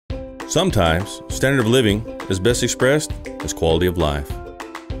Sometimes, standard of living is best expressed as quality of life.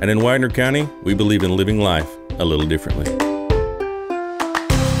 And in Wagoner County, we believe in living life a little differently.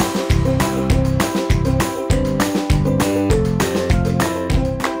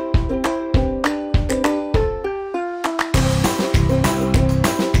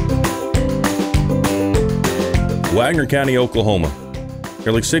 Wagoner County, Oklahoma.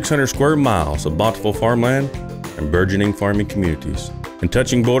 Nearly 600 square miles of bountiful farmland and burgeoning farming communities, and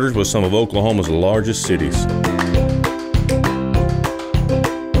touching borders with some of Oklahoma's largest cities.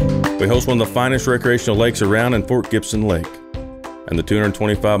 We host one of the finest recreational lakes around in Fort Gibson Lake, and the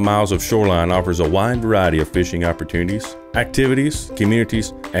 225 miles of shoreline offers a wide variety of fishing opportunities, activities,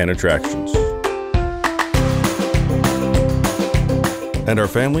 communities, and attractions. And our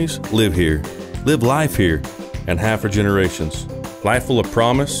families live here, live life here, and have for generations. Life full of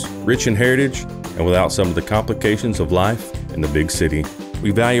promise, rich in heritage, and without some of the complications of life in the big city.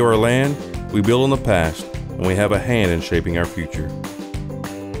 We value our land, we build on the past, and we have a hand in shaping our future.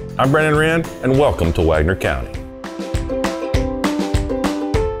 I'm Brandon Wren, and welcome to Wagoner County.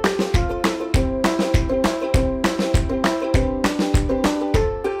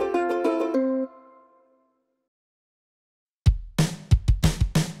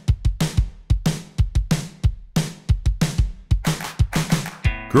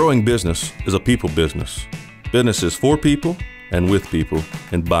 Growing business is a people business. Business is for people and with people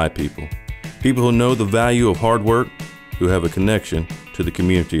and by people. People who know the value of hard work, who have a connection to the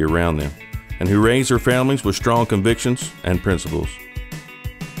community around them, and who raise their families with strong convictions and principles.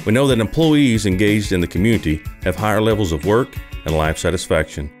 We know that employees engaged in the community have higher levels of work and life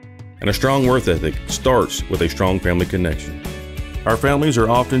satisfaction, and a strong work ethic starts with a strong family connection. Our families are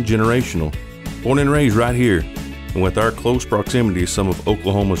often generational, born and raised right here. And with our close proximity to some of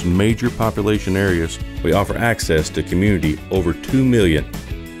Oklahoma's major population areas, we offer access to community over 2 million.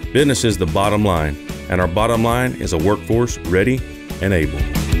 Business is the bottom line, and our bottom line is a workforce ready and able.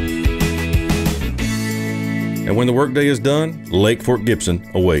 And when the workday is done, Lake Fort Gibson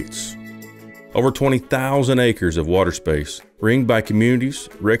awaits. Over 20,000 acres of water space, ringed by communities,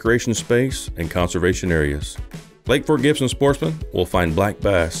 recreation space, and conservation areas. Lake Fort Gibson sportsmen will find black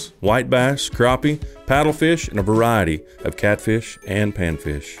bass, white bass, crappie, paddlefish, and a variety of catfish and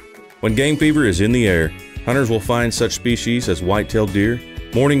panfish. When game fever is in the air, hunters will find such species as white-tailed deer,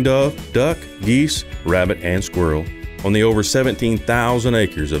 mourning dove, duck, geese, rabbit, and squirrel on the over 17,000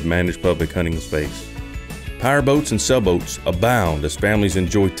 acres of managed public hunting space. Powerboats and sailboats abound as families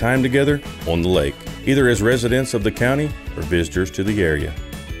enjoy time together on the lake, either as residents of the county or visitors to the area.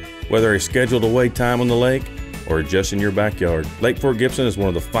 Whether a scheduled away time on the lake or just in your backyard, Lake Fort Gibson is one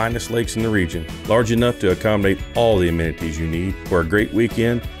of the finest lakes in the region, large enough to accommodate all the amenities you need for a great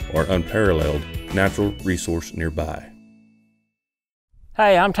weekend or unparalleled natural resource nearby.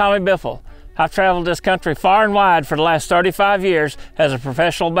 Hey, I'm Tommy Biffle. I've traveled this country far and wide for the last 35 years as a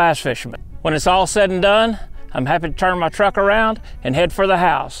professional bass fisherman. When it's all said and done, I'm happy to turn my truck around and head for the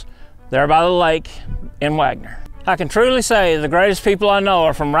house, there by the lake in Wagoner. I can truly say the greatest people I know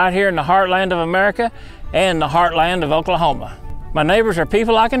are from right here in the heartland of America and the heartland of Oklahoma. My neighbors are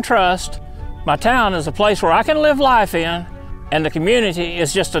people I can trust, my town is a place where I can live life in, and the community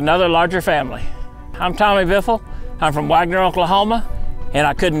is just another larger family. I'm Tommy Biffle, I'm from Wagoner, Oklahoma, and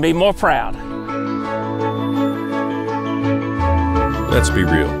I couldn't be more proud. Let's be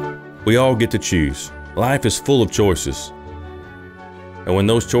real, we all get to choose. Life is full of choices. And when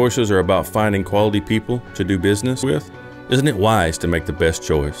those choices are about finding quality people to do business with, isn't it wise to make the best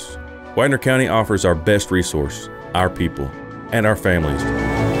choice? Wagoner County offers our best resource, our people, and our families.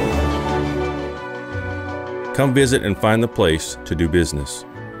 Come visit and find the place to do business.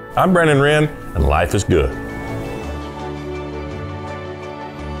 I'm Brandon Wren, and life is good.